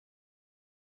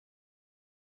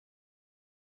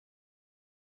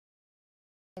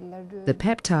The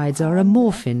peptides are a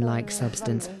morphine-like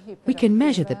substance. We can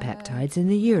measure the peptides in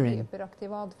the urine.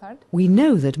 We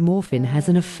know that morphine has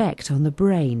an effect on the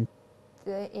brain.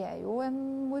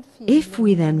 If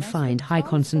we then find high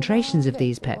concentrations of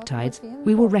these peptides,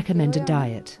 we will recommend a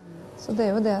diet.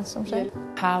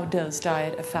 How does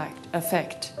diet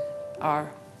affect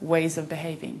our ways of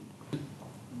behaving?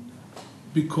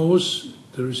 Because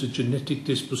there is a genetic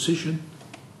disposition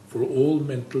for all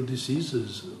mental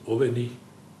diseases of any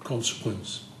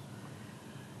consequence,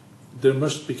 there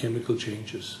must be chemical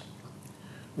changes.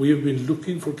 We have been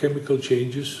looking for chemical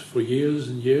changes for years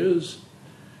and years,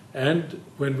 and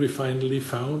when we finally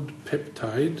found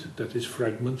peptide, that is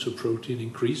fragments of protein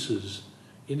increases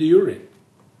in the urine,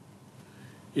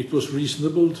 it was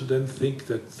reasonable to then think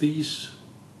that these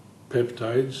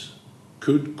peptides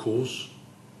could cause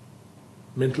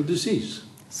mental disease.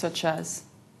 Such as?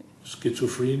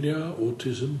 Schizophrenia,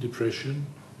 autism, depression,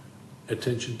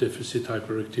 attention deficit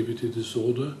hyperactivity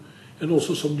disorder, and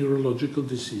also some neurological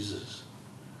diseases.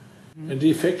 And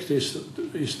the effect is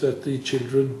that the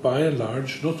children, by and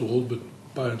large, not all, but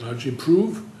by and large,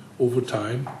 improve over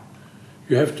time.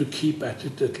 You have to keep at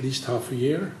it at least half a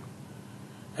year.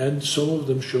 And some of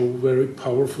them show very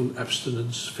powerful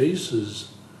abstinence phases.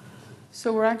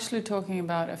 So we're actually talking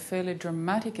about a fairly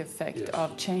dramatic effect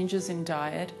of changes in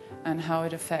diet and how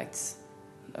it affects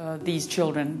these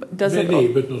children. Many,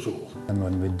 but not all. And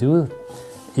when we do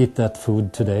eat that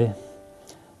food today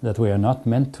that we are not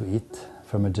meant to eat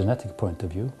from a genetic point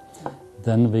of view,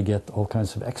 then we get all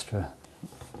kinds of extra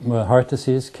heart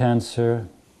disease, cancer,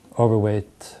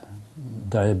 overweight,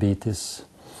 diabetes,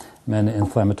 many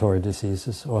inflammatory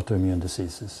diseases, autoimmune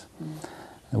diseases,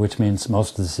 which means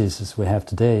most of the diseases we have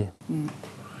today.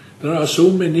 There are so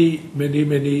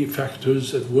many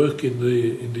factors at work in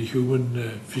the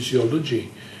human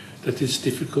physiology that it's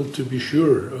difficult to be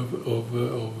sure of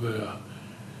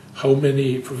how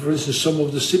many. For instance, some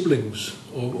of the siblings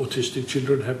of autistic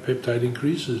children have peptide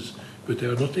increases, but they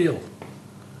are not ill.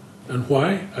 And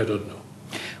why? I don't know.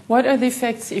 What are the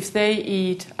effects if they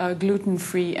eat a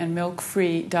gluten-free and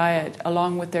milk-free diet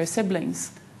along with their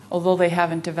siblings, although they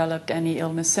haven't developed any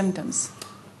illness symptoms?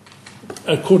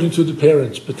 According to the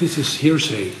parents, but this is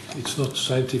hearsay. It's not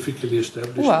scientifically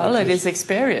established. Well, it is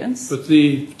experience. But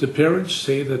the parents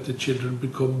say that the children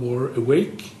become more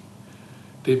awake,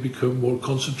 they become more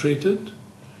concentrated,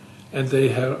 and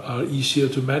they are easier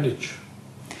to manage.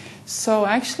 So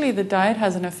actually the diet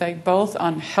has an effect both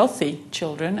on healthy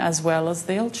children as well as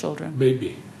the ill children.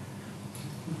 Maybe.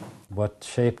 What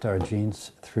shaped our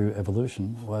genes through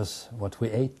evolution was what we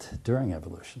ate during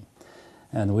evolution.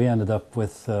 And we ended up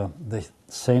with the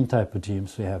same type of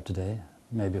genes we have today,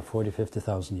 maybe 40,000,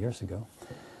 50,000 years ago,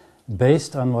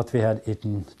 based on what we had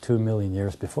eaten 2 million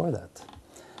years before that.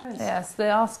 Yes, they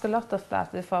ask a lot of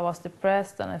that, if I was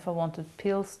depressed and if I wanted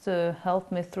pills to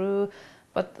help me through.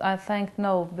 But I think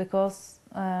no, because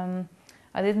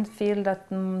I didn't feel that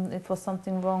it was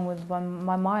something wrong with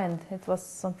my mind. It was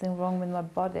something wrong with my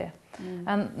body.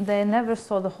 And they never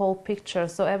saw the whole picture.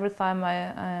 So every time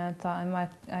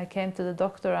I came to the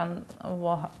doctor and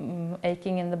was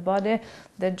aching in the body,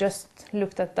 they just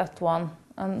looked at that one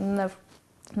and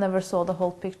never saw the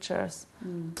whole pictures.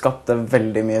 Skapte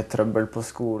veldig mye trøbbel på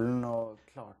skolen.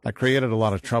 I created a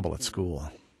lot of trouble at school.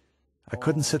 I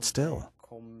couldn't sit still.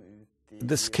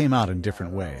 This came out in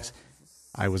different ways.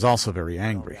 I was also very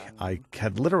angry. I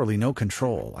had literally no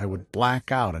control. I would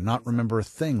black out and not remember a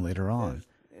thing later on.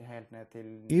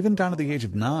 Even down to the age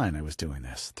of 9, I was doing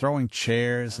this, throwing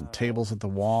chairs and tables at the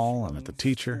wall and at the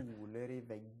teacher.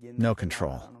 No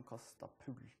control.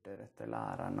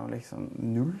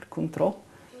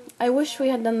 I wish we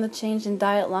had done the change in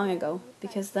diet long ago,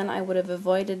 because then I would have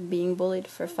avoided being bullied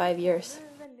for 5 years.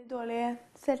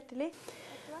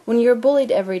 When you're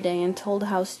bullied every day and told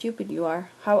how stupid you are,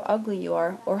 how ugly you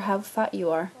are, or how fat you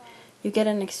are, you get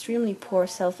an extremely poor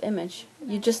self-image.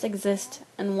 You just exist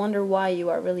and wonder why you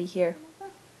are really here.